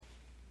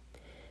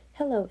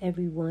Hello,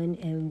 everyone,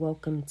 and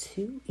welcome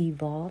to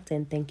Evolved.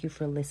 And thank you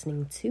for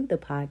listening to the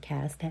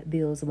podcast that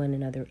builds one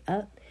another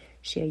up.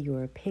 Share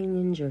your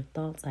opinions, your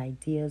thoughts,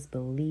 ideas,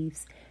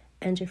 beliefs,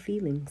 and your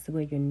feelings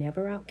where you're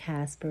never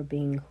outcast for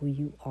being who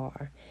you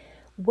are.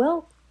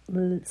 Well,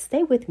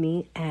 stay with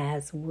me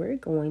as we're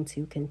going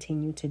to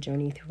continue to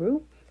journey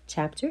through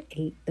Chapter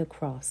 8, The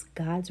Cross,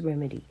 God's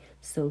Remedy.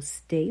 So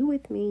stay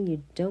with me.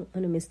 You don't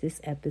want to miss this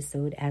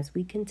episode as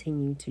we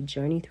continue to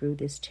journey through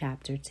this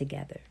chapter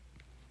together.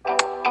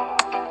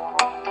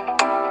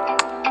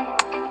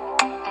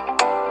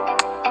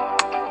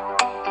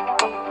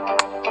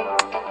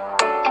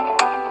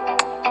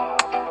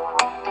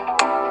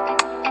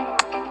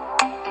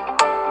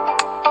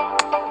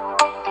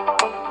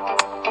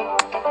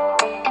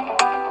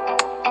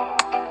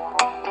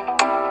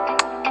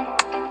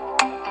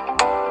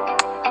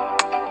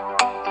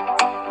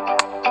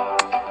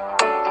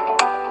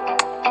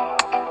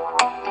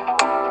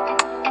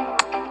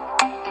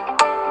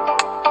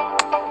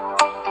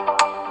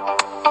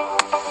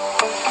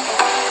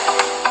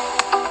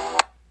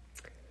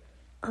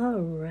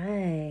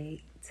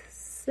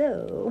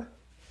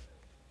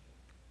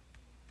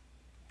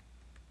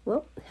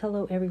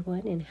 Hello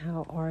everyone, and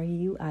how are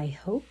you? I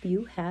hope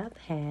you have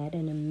had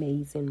an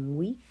amazing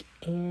week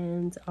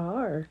and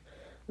are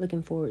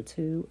looking forward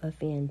to a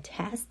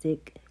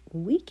fantastic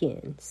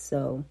weekend.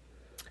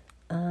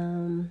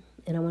 And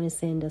I want to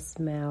send a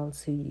smile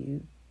to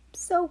you.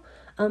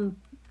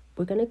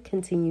 We're going to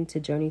continue to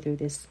journey through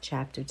this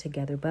chapter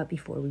together, but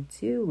before we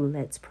do,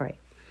 let's pray.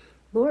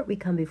 Lord, we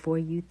come before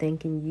you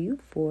thanking you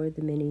for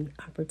the many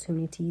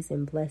opportunities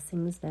and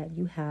blessings that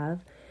you have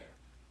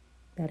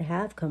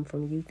come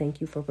from you. Thank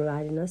you for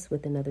providing us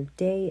with another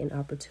day, an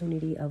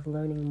opportunity of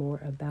learning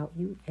more about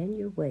you and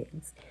your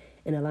ways,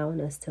 and allowing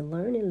us to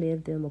learn and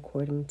live them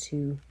according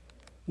to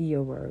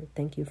your word.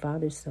 Thank you,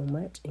 Father, so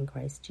much. In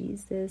Christ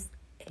Jesus,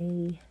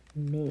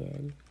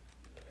 amen.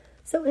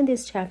 So in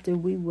this chapter,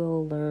 we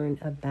will learn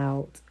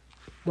about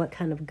what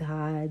kind of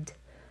God,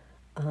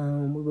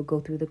 we will go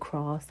through the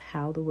cross,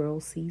 how the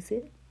world sees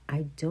it.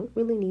 I don't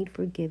really need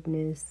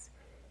forgiveness.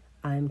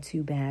 I'm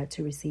too bad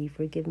to receive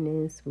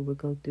forgiveness. We will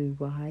go through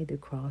why the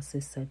cross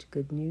is such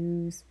good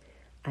news,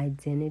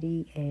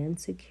 identity and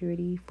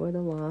security for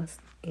the lost,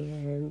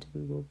 and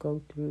we will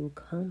go through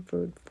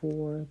comfort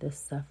for the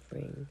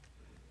suffering.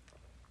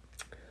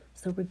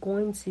 So we're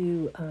going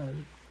to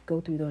go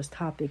through those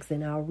topics,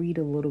 and I'll read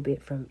a little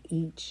bit from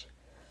each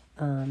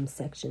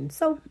section.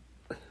 So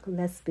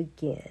let's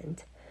begin.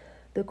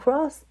 The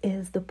cross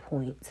is the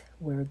point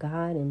where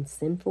God and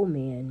sinful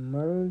man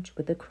merge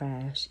with a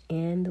crash,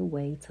 and the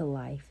way to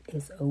life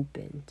is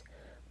opened.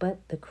 But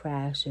the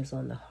crash is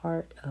on the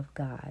heart of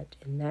God,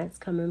 and that's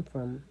coming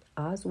from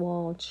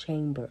Oswald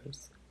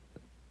Chambers.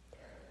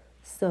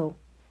 So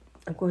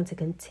I'm going to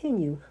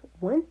continue.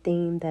 One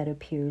theme that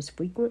appears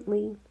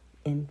frequently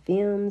in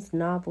films,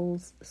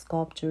 novels,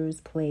 sculptures,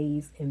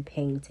 plays, and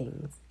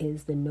paintings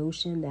is the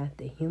notion that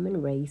the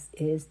human race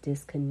is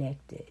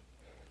disconnected.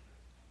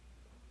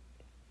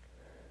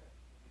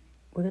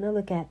 We're going to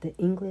look at the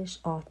English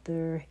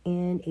author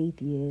and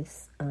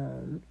atheist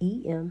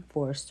E.M.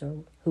 Forster,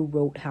 who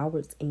wrote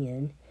Howard's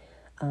End.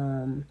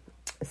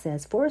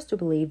 Says Forster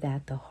believed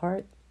that the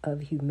heart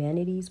of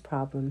humanity's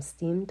problems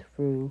stemmed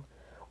through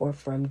or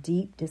from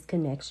deep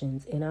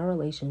disconnections in our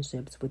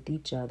relationships with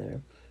each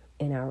other,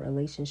 in our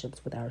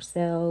relationships with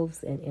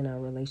ourselves, and in our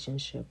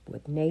relationship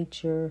with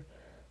nature.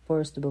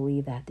 Forster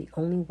believed that the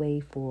only way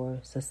for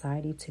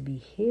society to be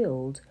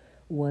healed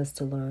was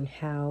to learn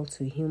how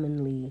to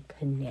humanly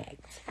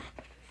connect.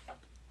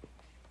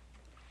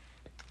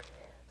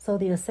 So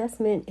the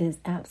assessment is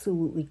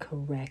absolutely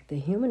correct. The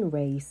human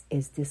race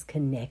is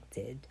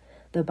disconnected.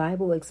 The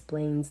Bible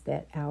explains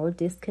that our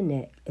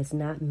disconnect is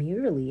not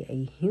merely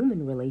a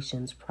human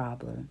relations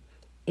problem.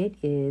 It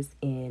is,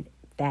 in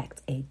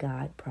fact, a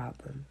God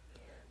problem.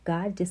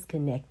 God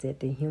disconnected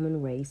the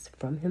human race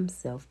from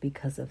himself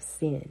because of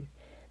sin.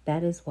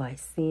 That is why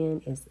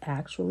sin is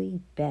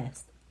actually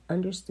best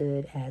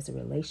understood as a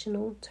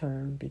relational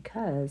term,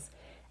 because,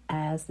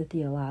 as the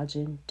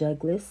theologian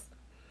Douglas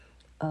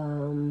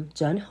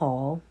John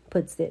Hall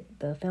puts it,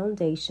 the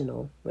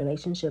foundational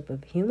relationship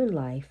of human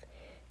life,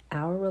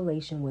 our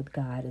relation with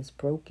God, is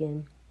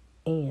broken,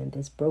 and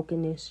this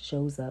brokenness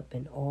shows up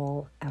in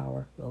all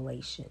our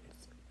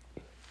relations.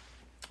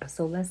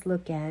 So let's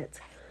look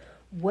at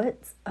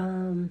what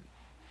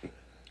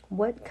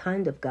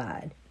kind of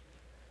God.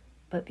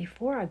 But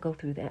before I go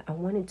through that, I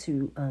wanted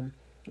to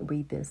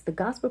read this. The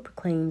gospel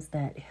proclaims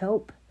that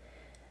help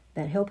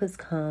has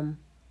come.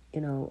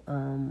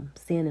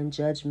 Sin and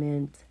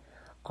judgment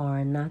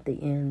are not the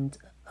end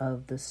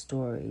of the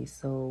story.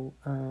 So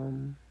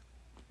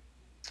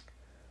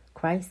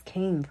Christ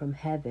came from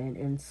heaven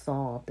and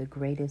solved the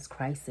greatest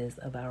crisis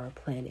of our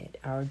planet,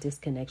 our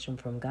disconnection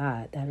from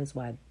God. That is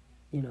why,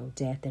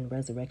 death and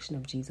resurrection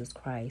of Jesus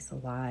Christ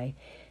lie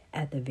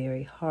at the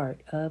very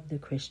heart of the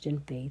Christian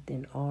faith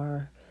and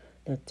are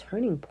the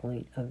turning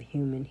point of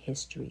human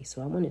history.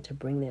 So I wanted to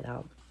bring that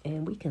out,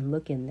 and we can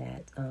look in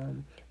that.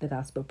 The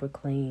gospel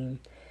proclaimed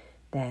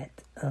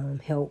that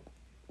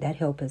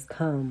help has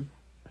come,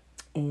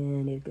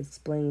 and it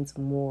explains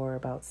more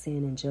about sin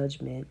and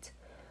judgment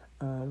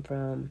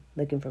from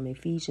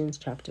Ephesians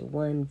chapter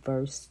 1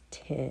 verse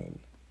 10.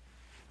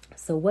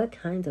 So what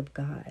kind of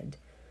God?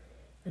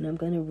 And I'm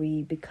going to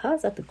read,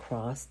 because at the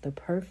cross the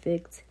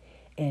perfect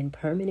and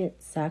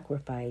permanent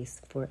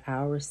sacrifice for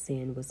our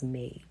sin was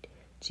made.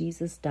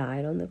 Jesus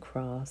died on the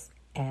cross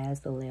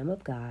as the Lamb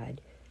of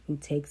God who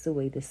takes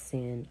away the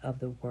sin of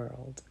the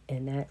world.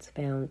 And that's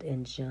found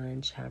in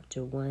John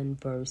chapter 1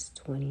 verse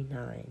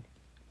 29.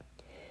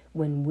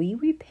 When we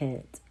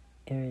repent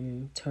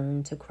and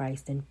turn to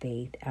Christ in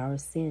faith, our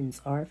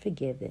sins are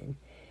forgiven,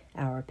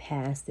 our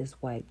past is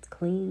wiped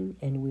clean,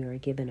 and we are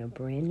given a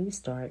brand new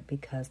start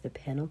because the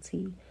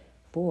penalty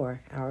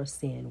for our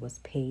sin was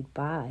paid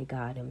by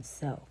God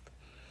Himself.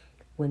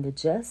 When the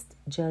just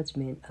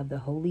judgment of the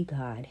holy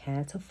God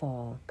had to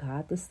fall,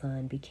 God the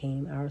Son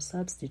became our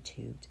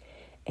substitute,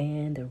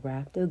 and the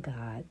wrath of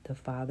God the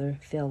Father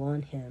fell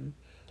on Him.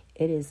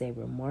 It is a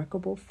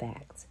remarkable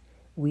fact.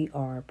 We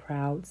are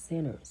proud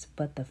sinners,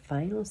 but the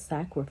final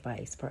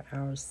sacrifice for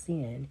our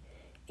sin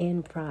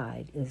and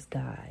pride is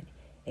God,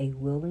 a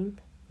willing,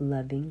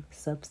 loving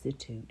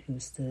substitute who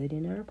stood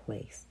in our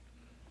place.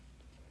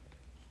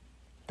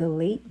 The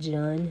late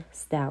John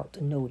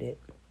Stott noted,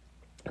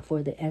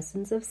 "For the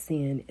essence of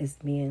sin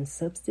is man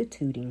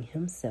substituting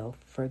himself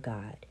for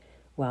God,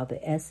 while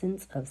the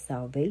essence of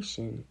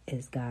salvation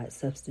is God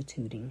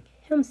substituting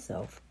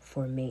Himself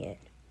for man.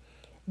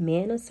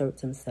 Man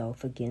asserts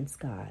himself against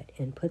God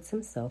and puts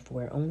himself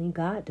where only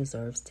God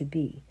deserves to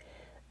be.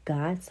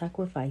 God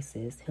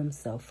sacrifices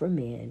Himself for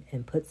man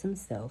and puts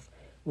Himself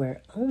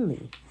where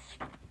only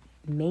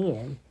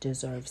man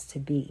deserves to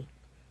be.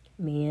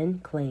 Man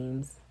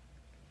claims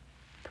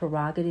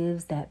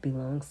prerogatives that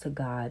belongs to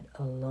God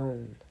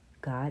alone.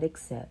 God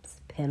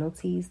accepts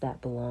penalties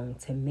that belong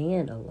to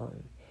man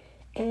alone."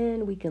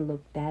 And we can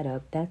look that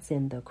up. That's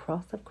in The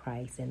Cross of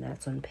Christ, and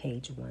that's on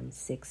page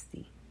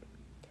 160.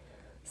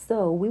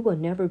 So we will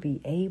never be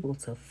able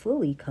to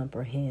fully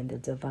comprehend the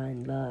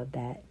divine love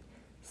that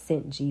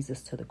sent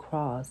Jesus to the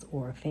cross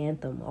or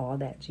fathom all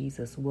that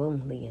Jesus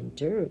willingly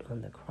endured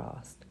on the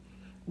cross.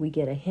 We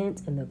get a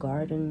hint in the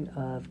Garden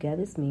of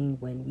Gethsemane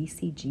when we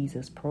see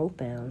Jesus'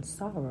 profound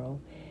sorrow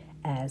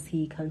as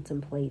He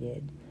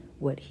contemplated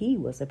what He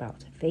was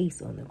about to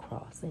face on the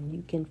cross. And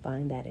you can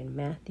find that in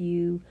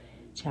Matthew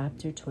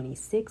chapter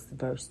 26,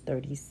 verse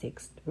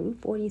 36 through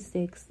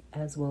 46,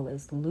 as well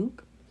as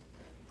Luke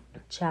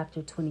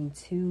chapter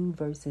 22,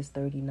 verses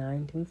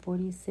 39 through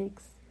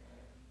 46.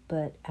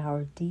 But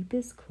our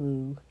deepest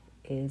clue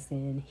is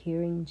in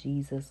hearing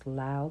Jesus'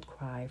 loud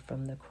cry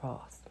from the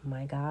cross,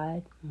 my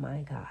God,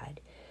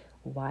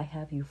 why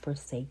have you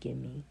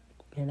forsaken me?"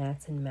 And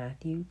that's in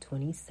Matthew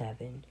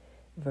 27,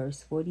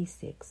 verse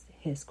 46.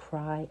 His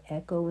cry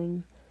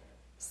echoing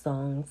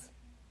Psalms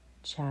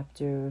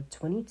chapter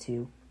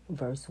 22,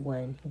 verse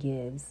 1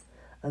 gives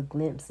a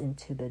glimpse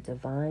into the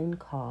divine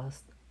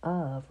cost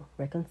of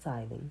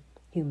reconciling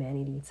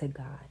humanity to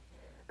God.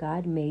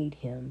 God made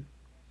Him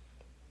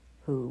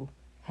who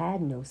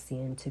had no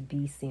sin to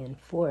be sin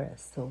for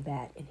us, so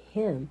that in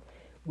Him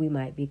we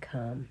might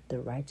become the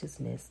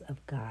righteousness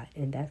of God.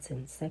 And that's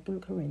in 2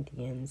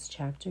 Corinthians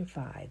chapter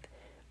 5,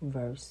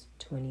 verse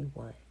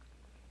 21.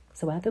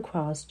 So at the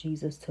cross,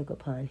 Jesus took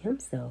upon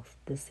Himself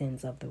the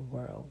sins of the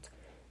world,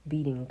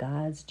 beating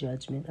God's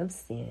judgment of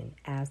sin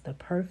as the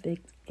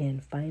perfect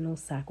and final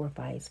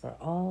sacrifice for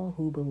all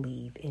who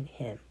believe in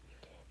Him.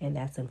 And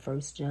that's in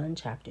 1 John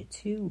chapter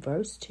 2,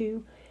 verse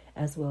 2,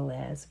 as well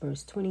as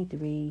verse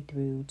 23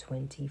 through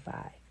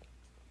 25.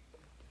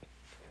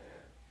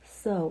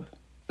 So,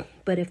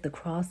 but if the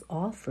cross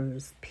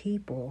offers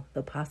people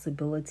the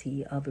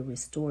possibility of a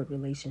restored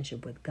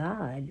relationship with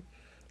God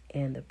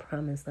and the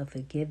promise of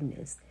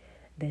forgiveness,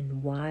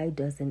 then why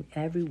doesn't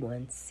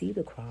everyone see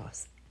the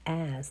cross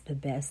as the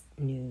best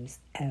news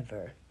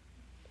ever?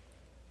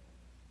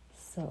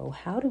 So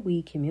how do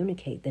we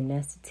communicate the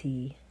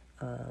necessity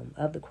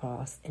of the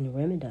cross and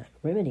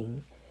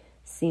remedying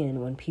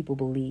sin when people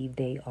believe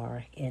they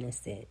are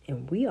innocent?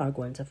 And we are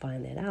going to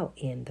find that out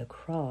in the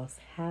cross,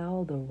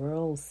 how the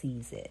world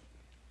sees it.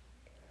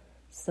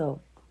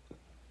 So,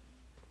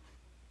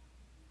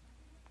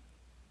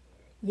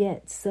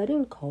 yet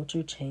sudden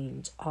culture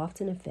change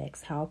often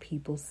affects how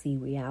people see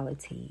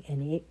reality,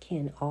 and it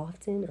can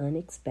often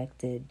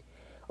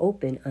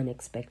open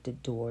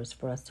unexpected doors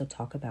for us to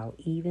talk about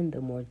even the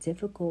more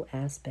difficult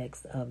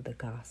aspects of the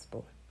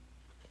gospel.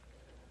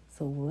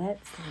 So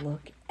let's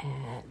look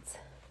at,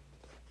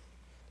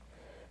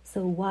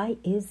 so why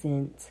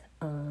isn't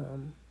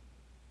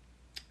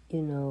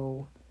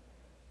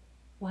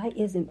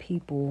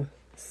people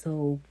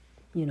so,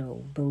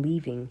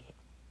 believing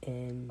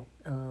in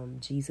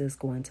Jesus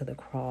going to the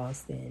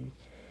cross and,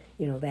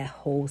 that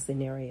whole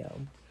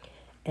scenario?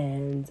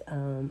 And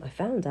I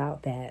found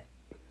out that,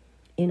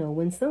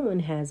 when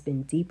someone has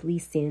been deeply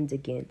sinned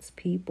against,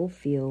 people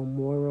feel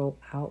moral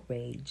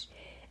outrage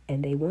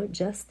and they want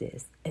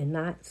justice and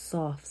not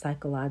soft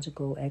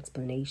psychological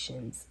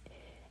explanations.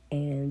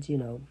 And,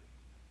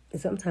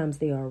 sometimes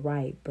they are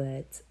right,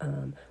 but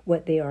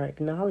what they are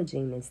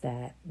acknowledging is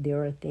that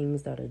there are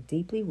things that are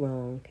deeply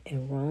wrong,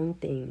 and wrong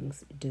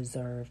things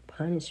deserve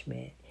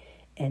punishment,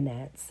 and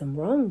that some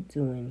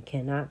wrongdoing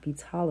cannot be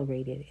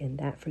tolerated, and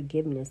that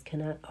forgiveness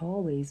cannot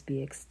always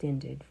be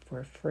extended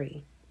for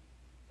free.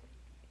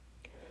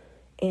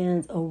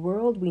 And a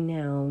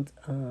world-renowned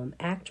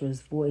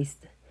actress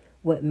voiced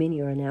what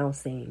many are now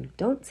saying.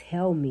 Don't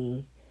tell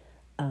me,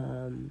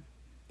 you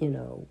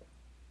know,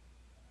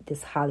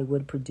 this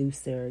Hollywood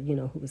producer,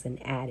 who was an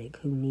addict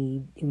who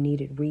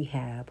needed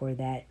rehab, or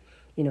that,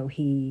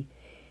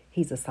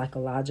 he's a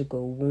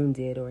psychological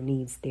wounded or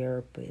needs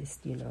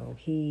therapist.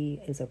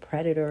 He is a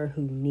predator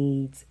who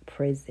needs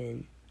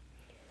prison.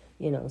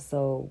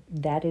 So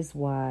that is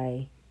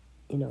why,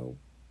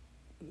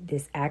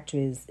 this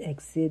actress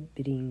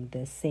exhibiting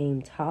the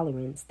same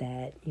tolerance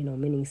that,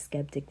 many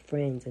skeptic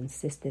friends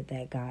insisted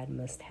that God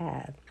must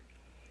have.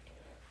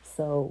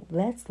 So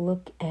let's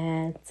look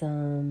at,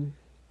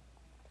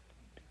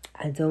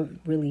 I don't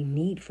really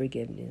need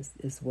forgiveness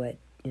is what,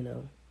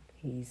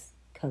 he's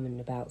coming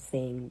about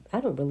saying.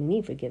 I don't really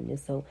need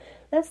forgiveness. So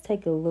let's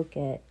take a look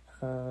at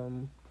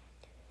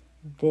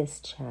this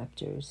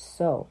chapter.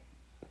 So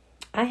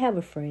I have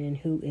a friend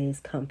who is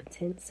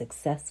competent,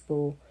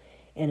 successful,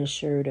 and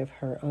assured of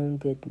her own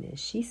goodness.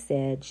 She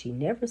said she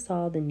never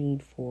saw the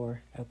need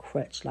for a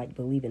crutch like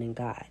believing in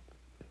God.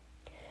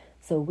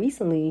 So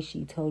recently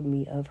she told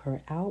me of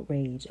her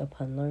outrage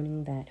upon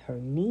learning that her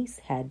niece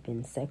had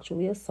been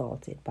sexually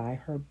assaulted by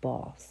her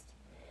boss.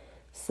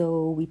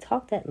 So we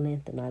talked at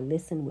length, and I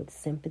listened with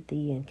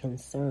sympathy and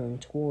concern.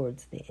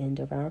 Towards the end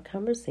of our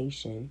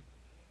conversation,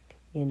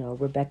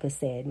 Rebecca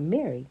said,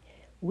 "Mary,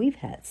 we've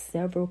had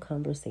several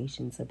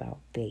conversations about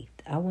faith.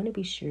 I want to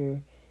be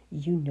sure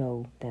you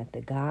know that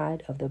the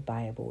God of the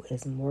Bible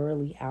is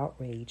morally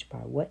outraged by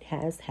what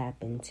has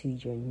happened to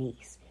your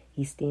niece.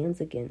 He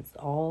stands against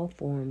all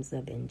forms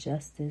of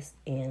injustice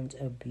and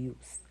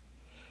abuse."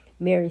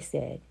 Mary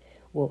said,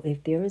 "Well,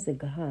 if there is a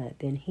God,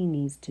 then he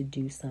needs to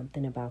do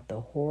something about the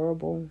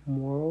horrible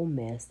moral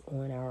mess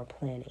on our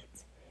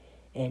planet.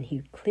 And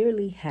he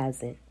clearly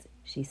hasn't,"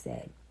 she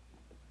said.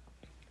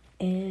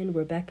 And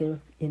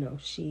Rebecca,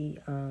 she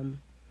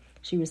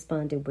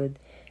responded with,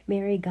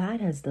 "Mary,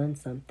 God has done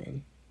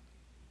something.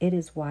 It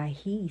is why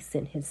he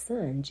sent his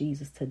son,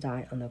 Jesus, to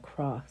die on the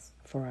cross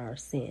for our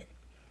sin."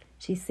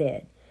 She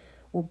said,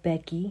 "Well,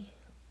 Becky,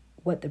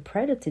 what the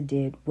predator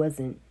did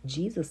wasn't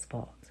Jesus'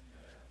 fault.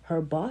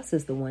 Her boss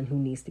is the one who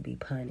needs to be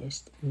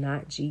punished,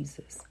 not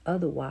Jesus.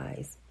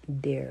 Otherwise,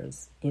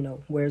 where's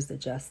the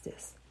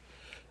justice?"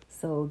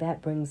 So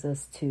that brings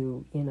us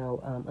to,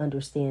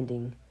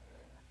 understanding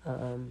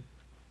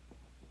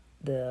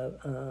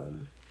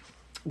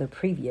the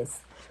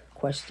previous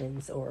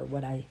questions, or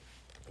what I,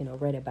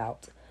 read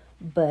about.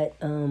 But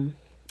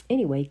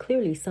anyway,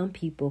 clearly some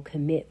people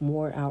commit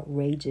more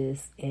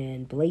outrageous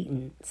and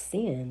blatant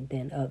sin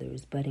than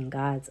others. But in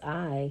God's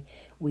eye,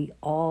 we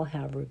all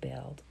have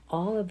rebelled.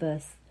 All of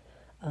us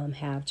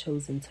have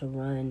chosen to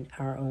run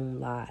our own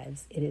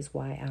lives. It is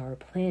why our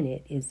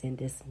planet is in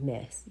this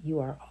mess.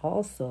 You are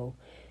also,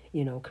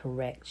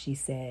 correct, she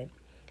said,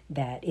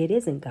 that it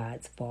isn't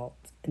God's fault,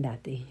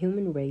 that the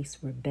human race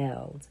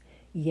rebelled.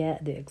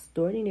 Yet the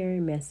extraordinary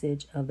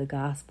message of the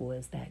gospel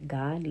is that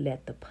God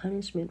let the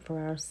punishment for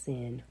our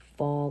sin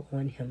fall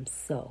on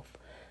himself.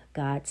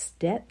 God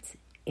stepped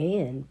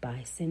in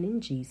by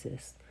sending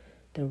Jesus.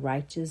 The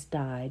righteous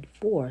died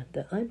for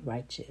the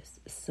unrighteous,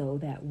 so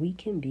that we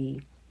can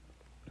be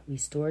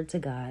restored to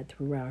God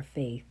through our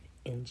faith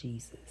in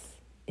Jesus.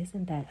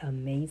 Isn't that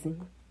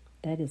amazing?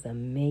 That is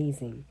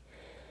amazing.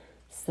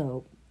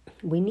 So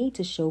we need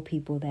to show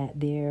people that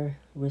their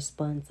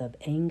response of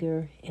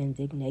anger,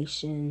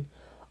 indignation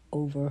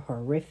over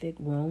horrific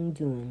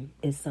wrongdoing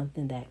is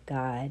something that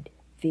God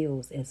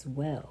feels as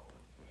well.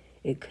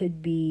 It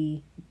could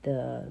be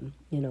the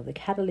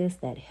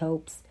catalyst that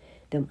helps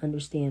them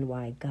understand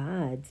why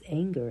God's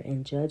anger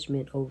and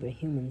judgment over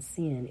human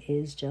sin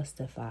is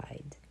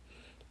justified.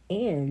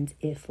 And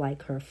if,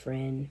 like her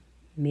friend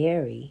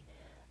Mary,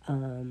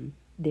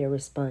 their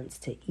response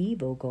to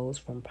evil goes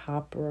from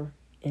proper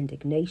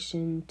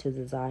indignation to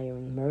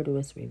desiring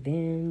murderous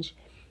revenge,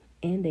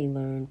 and they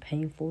learn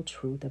painful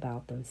truth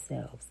about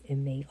themselves, it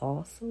may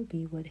also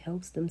be what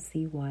helps them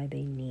see why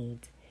they need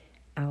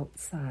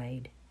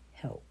outside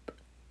help.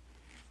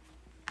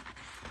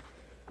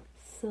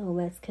 So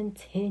let's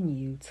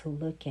continue to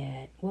look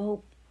at,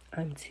 well,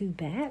 I'm too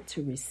bad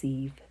to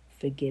receive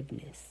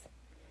forgiveness.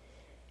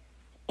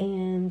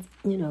 And,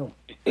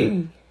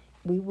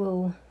 we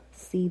will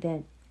see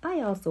that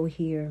I also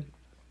hear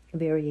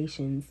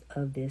variations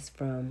of this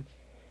from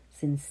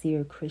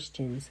sincere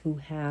Christians who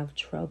have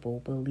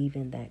trouble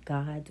believing that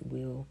God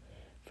will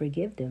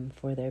forgive them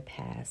for their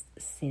past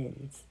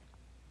sins.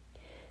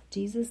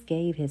 Jesus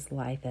gave his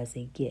life as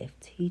a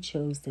gift. He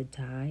chose to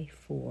die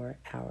for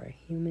our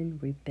human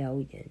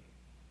rebellion.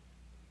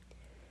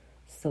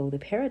 So the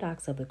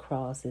paradox of the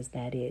cross is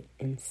that it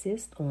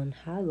insists on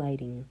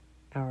highlighting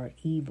our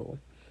evil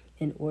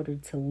in order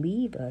to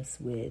leave us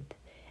with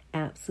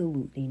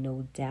absolutely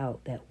no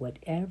doubt that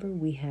whatever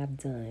we have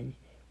done,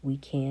 we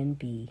can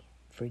be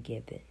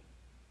forgiven.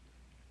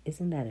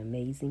 Isn't that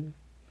amazing?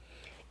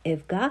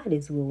 If God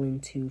is willing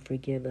to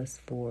forgive us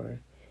for,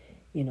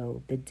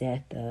 the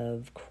death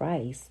of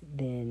Christ,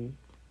 then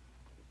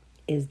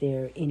is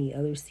there any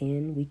other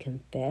sin we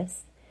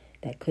confess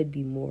that could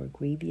be more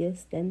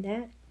grievous than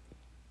that?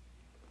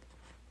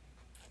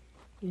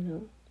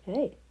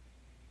 Hey.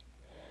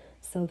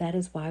 So that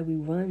is why we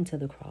run to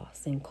the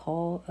cross and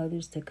call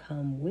others to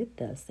come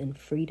with us in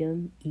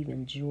freedom,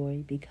 even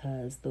joy,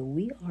 because though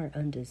we are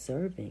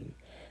undeserving,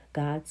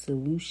 God's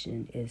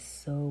solution is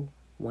so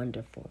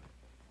wonderful.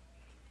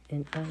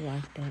 And I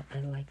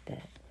like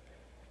that.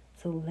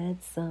 So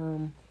let's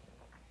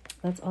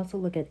also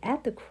look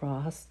at the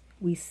cross.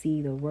 We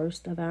see the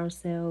worst of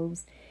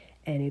ourselves,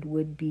 and it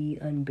would be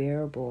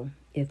unbearable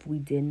if we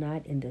did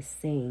not in the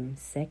same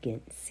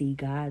second see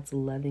God's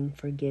loving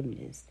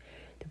forgiveness.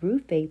 Through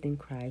faith in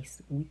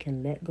Christ, we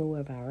can let go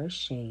of our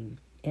shame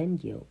and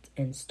guilt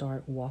and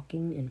start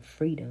walking in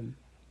freedom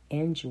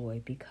and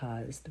joy,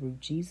 because through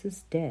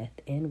Jesus' death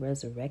and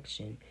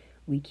resurrection,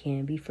 we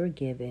can be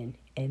forgiven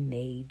and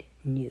made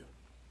new.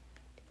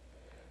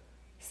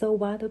 So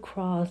why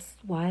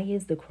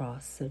is the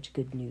cross such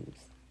good news?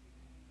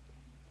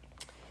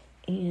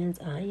 And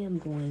I am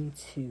going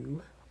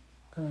to,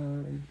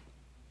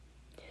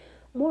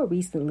 more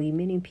recently,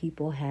 many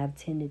people have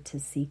tended to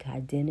seek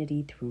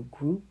identity through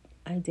group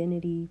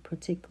identity,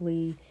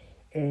 particularly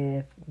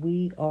if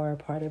we are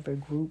part of a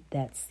group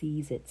that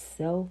sees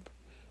itself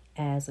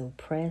as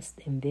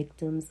oppressed and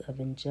victims of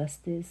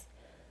injustice.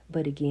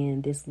 But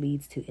again, this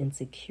leads to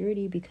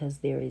insecurity because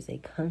there is a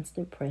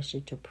constant pressure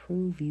to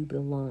prove you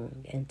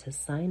belong and to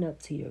sign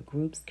up to your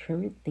group's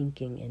current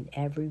thinking in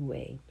every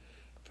way,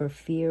 for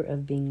fear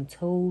of being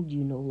told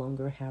you no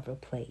longer have a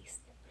place.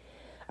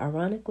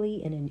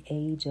 Ironically, in an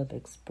age of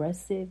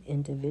expressive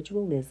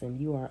individualism,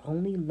 you are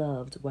only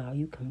loved while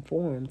you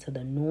conform to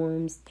the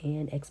norms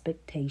and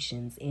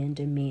expectations and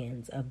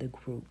demands of the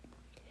group.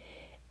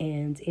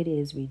 And it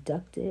is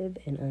reductive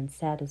and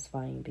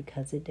unsatisfying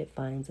because it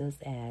defines us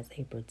as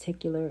a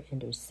particular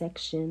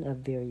intersection of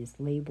various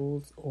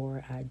labels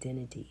or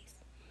identities,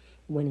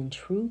 when in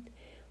truth,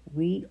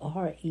 we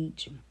are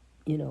each,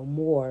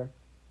 more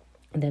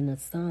than the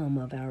sum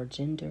of our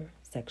gender,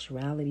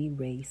 sexuality,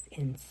 race,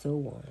 and so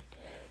on.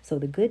 So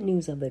the good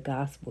news of the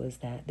gospel is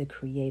that the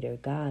Creator,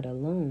 God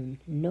alone,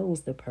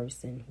 knows the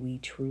person we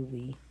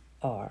truly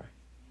are.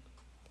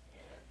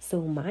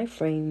 So my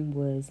frame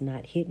was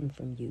not hidden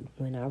from you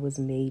when I was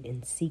made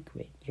in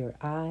secret. Your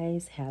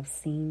eyes have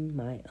seen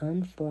my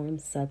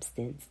unformed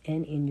substance,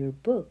 and in your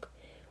book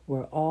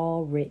were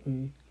all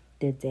written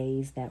the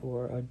days that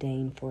were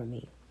ordained for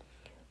me,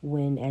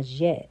 when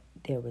as yet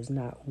there was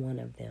not one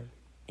of them.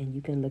 And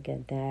you can look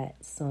at that,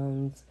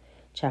 Psalms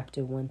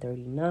chapter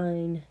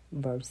 139,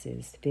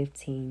 verses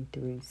 15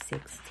 through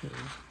 16.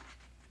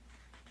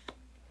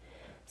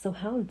 So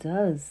how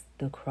does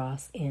the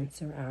cross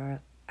answer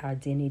our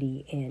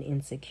identity and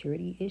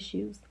insecurity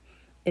issues?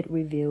 It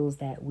reveals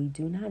that we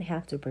do not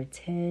have to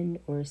pretend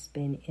or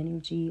spend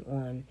energy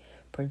on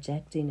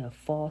projecting a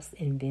false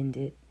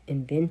invented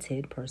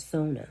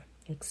persona,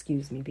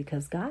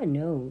 because God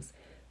knows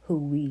who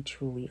we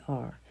truly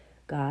are.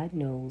 God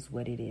knows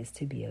what it is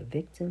to be a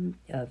victim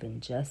of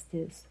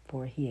injustice,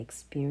 for he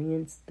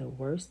experienced the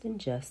worst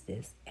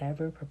injustice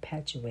ever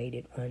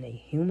perpetuated on a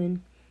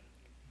human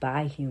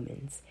by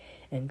humans.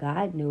 And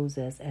God knows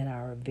us at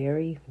our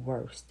very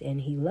worst,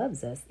 and he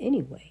loves us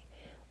anyway.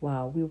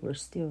 While we were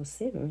still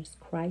sinners,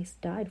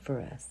 Christ died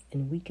for us.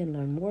 And we can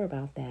learn more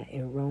about that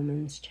in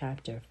Romans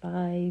chapter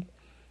 5,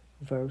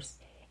 verse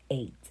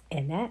 8.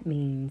 And that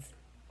means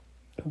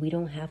we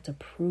don't have to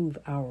prove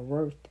our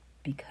worth,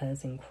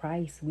 because in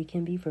Christ we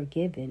can be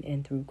forgiven,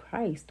 and through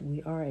Christ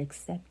we are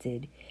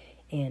accepted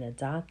and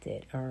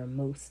adopted. Our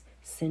most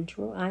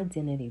central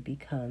identity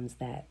becomes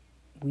that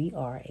we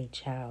are a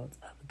child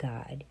of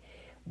God.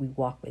 We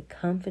walk with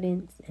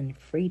confidence and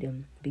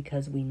freedom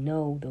because we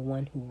know the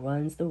one who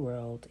runs the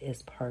world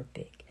is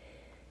perfect.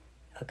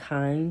 A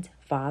kind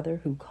Father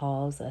who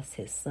calls us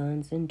his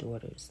sons and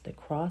daughters. The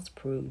cross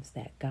proves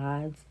that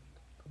God's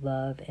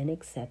love and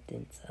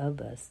acceptance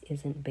of us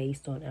isn't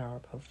based on our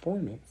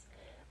performance,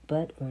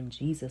 but on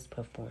Jesus'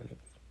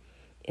 performance.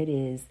 It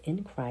is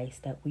in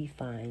Christ that we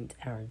find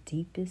our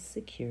deepest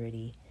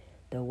security.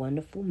 The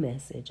wonderful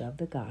message of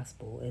the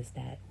gospel is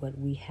that what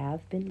we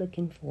have been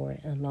looking for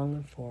and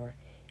longing for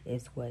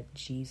is what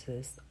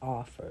Jesus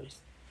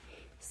offers.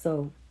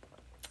 So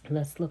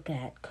let's look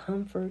at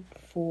comfort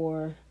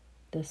for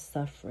the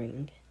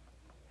suffering.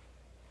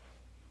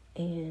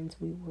 And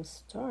we will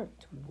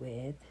start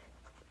with,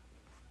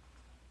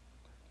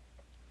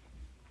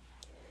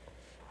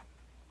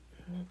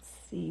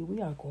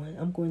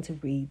 I'm going to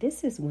read.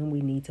 This is when we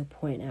need to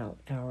point out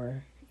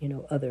our,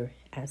 other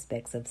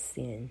aspects of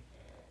sin.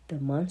 The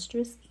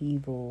monstrous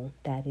evil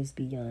that is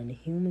beyond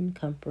human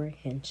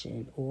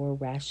comprehension or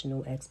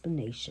rational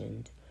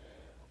explanation.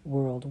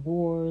 World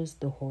wars,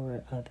 the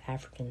horror of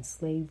African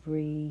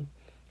slavery,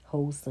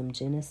 wholesome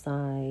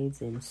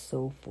genocides and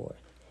so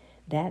forth.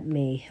 That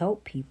may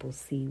help people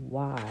see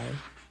why,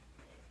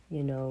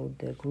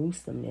 the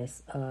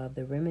gruesomeness of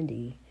the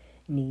remedy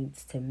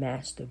needs to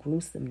match the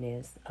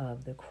gruesomeness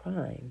of the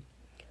crime.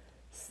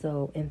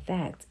 So, in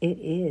fact, it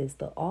is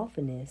the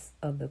awfulness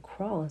of the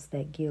cross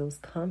that gives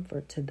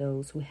comfort to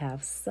those who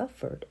have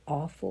suffered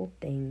awful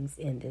things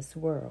in this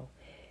world.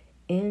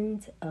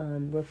 And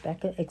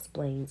Rebecca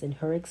explains in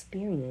her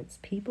experience,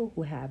 people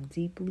who have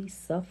deeply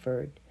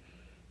suffered,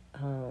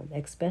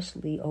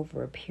 especially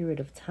over a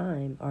period of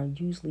time, are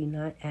usually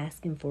not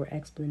asking for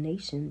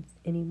explanations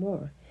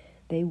anymore.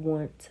 They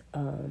want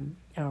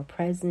our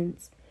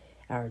presence,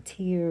 our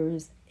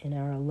tears, and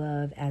our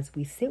love as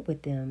we sit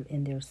with them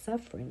in their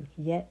suffering.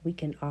 Yet we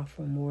can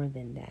offer more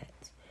than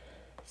that.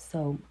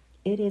 So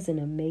it is an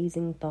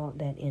amazing thought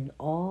that in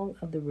all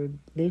of the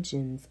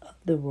religions of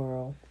the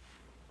world,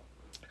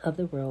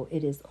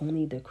 it is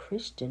only the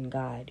Christian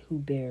God who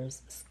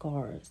bears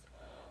scars.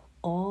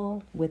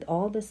 With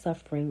all the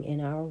suffering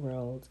in our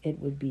world, it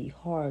would be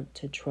hard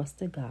to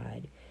trust a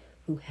God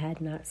who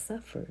had not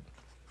suffered.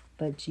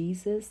 But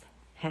Jesus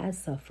has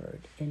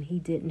suffered, and he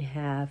didn't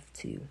have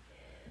to.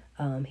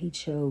 He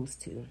chose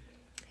to.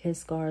 His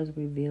scars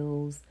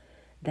reveals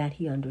that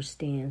he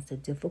understands the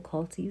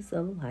difficulties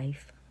of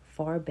life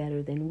far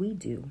better than we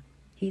do.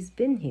 He's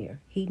been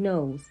here. He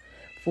knows.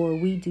 For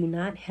we do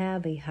not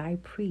have a high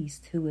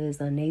priest who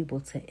is unable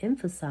to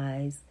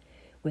emphasize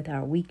with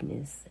our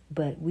weakness,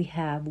 but we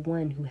have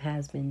one who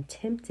has been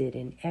tempted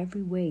in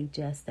every way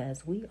just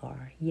as we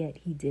are, yet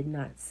he did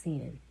not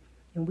sin.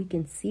 And we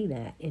can see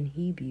that in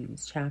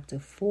Hebrews chapter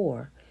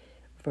 4,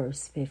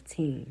 verse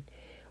 15.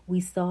 We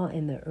saw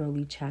in the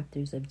early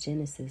chapters of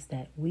Genesis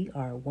that we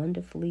are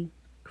wonderfully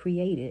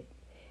created.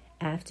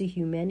 After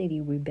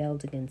humanity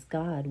rebelled against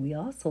God, we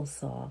also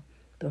saw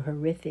the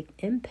horrific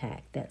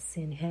impact that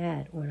sin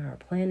had on our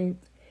planet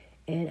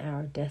and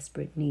our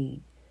desperate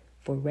need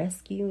for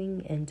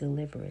rescuing and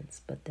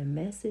deliverance. But the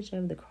message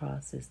of the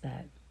cross is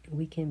that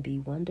we can be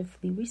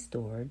wonderfully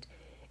restored.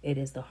 It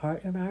is the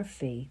heart of our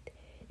faith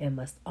and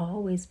must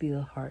always be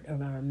the heart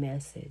of our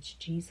message.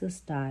 Jesus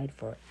died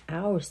for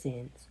our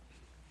sins,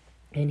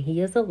 and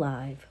he is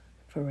alive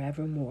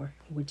forevermore,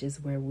 which is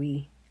where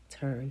we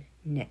turn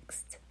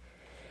next.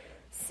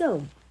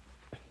 So,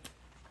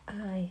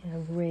 I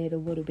have read a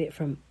little bit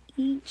from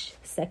each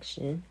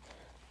section.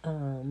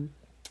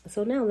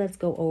 So now let's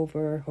go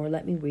over, or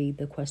let me read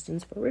the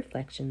questions for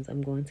reflections.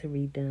 I'm going to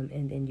read them,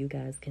 and then you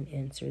guys can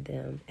answer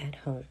them at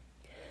home.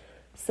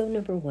 So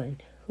number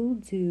 1, who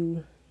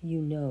do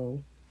you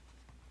know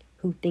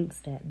who thinks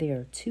that they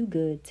are too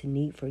good to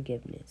need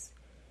forgiveness?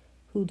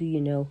 Who do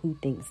you know who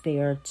thinks they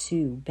are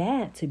too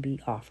bad to be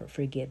offered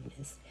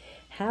forgiveness?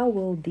 How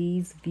will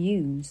these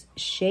views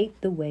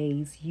shape the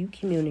ways you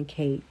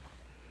communicate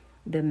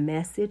the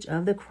message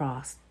of the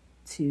cross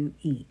to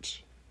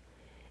each?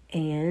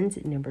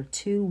 And number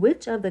 2,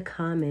 which of the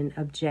common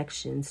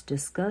objections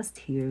discussed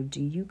here do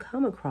you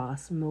come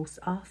across most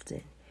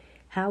often?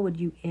 How would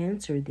you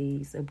answer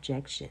these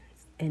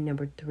objections? And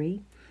number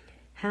 3,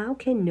 how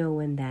can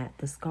knowing that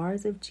the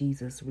scars of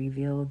Jesus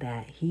reveal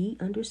that he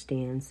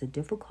understands the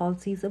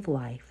difficulties of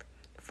life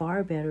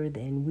far better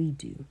than we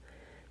do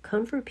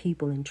comfort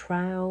people in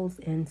trials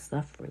and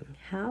suffering?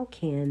 How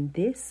can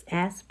this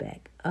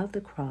aspect of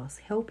the cross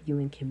help you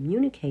in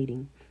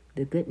communicating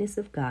the goodness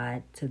of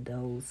God to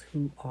those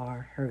who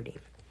are hurting?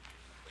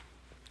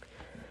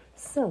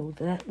 So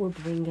that will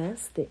bring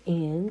us the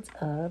end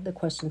of the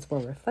questions for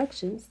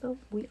reflection. So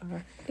we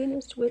are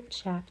finished with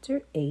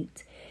chapter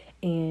 8.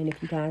 And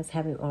if you guys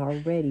haven't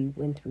already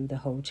went through the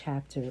whole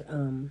chapter,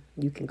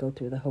 you can go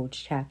through the whole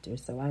chapter.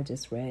 So I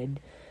just read,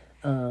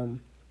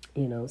 some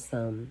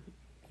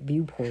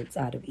viewpoints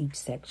out of each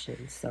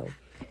section. So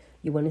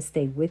you want to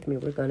stay with me.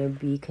 We're going to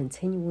be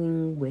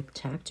continuing with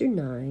chapter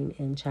 9,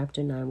 and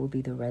chapter 9 will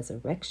be the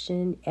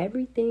resurrection.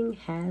 Everything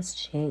has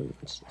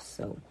changed.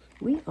 So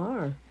we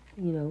are,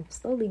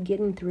 slowly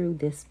getting through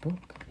this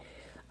book.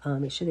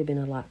 It should have been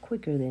a lot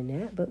quicker than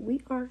that, but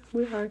we are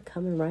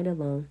coming right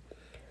along.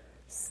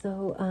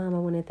 So I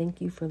want to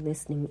thank you for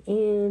listening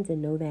in,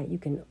 and know that you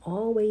can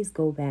always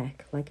go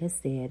back, like I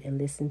said, and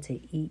listen to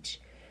each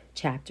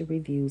chapter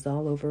reviews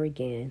all over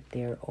again.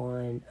 They're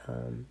on,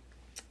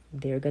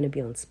 they're going to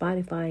be on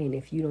Spotify, and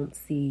if you don't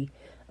see,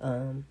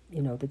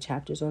 the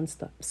chapters on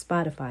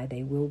Spotify,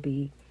 they will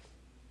be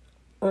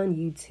on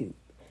YouTube,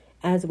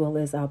 as well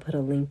as I'll put a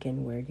link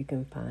in where you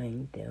can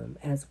find them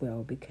as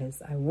well,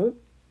 because I won't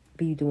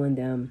be doing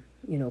them,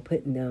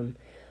 putting them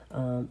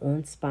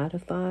on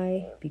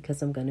Spotify,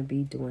 because I'm going to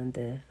be doing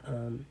the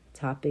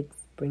topics,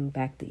 bring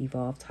back the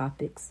Evolve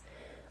topics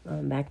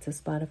back to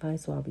Spotify,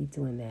 so I'll be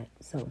doing that.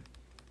 So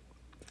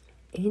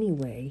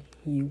anyway,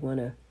 you want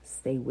to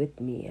stay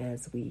with me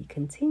as we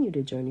continue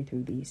to journey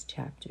through these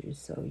chapters,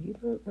 so you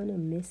don't want to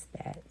miss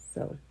that.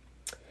 So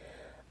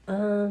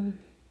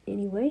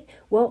anyway,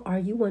 well, are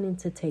you wanting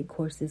to take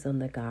courses on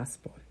the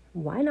gospel?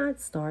 Why not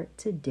start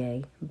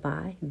today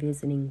by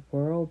visiting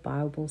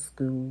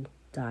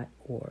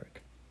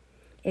worldbibleschool.org.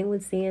 And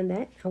with saying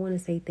that, I want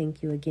to say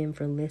thank you again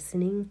for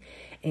listening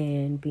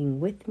and being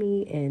with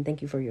me, and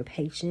thank you for your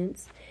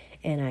patience.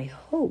 And I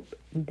hope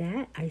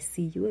that I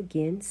see you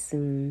again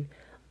soon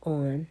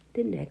on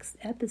the next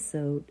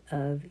episode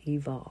of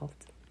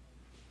Evolved.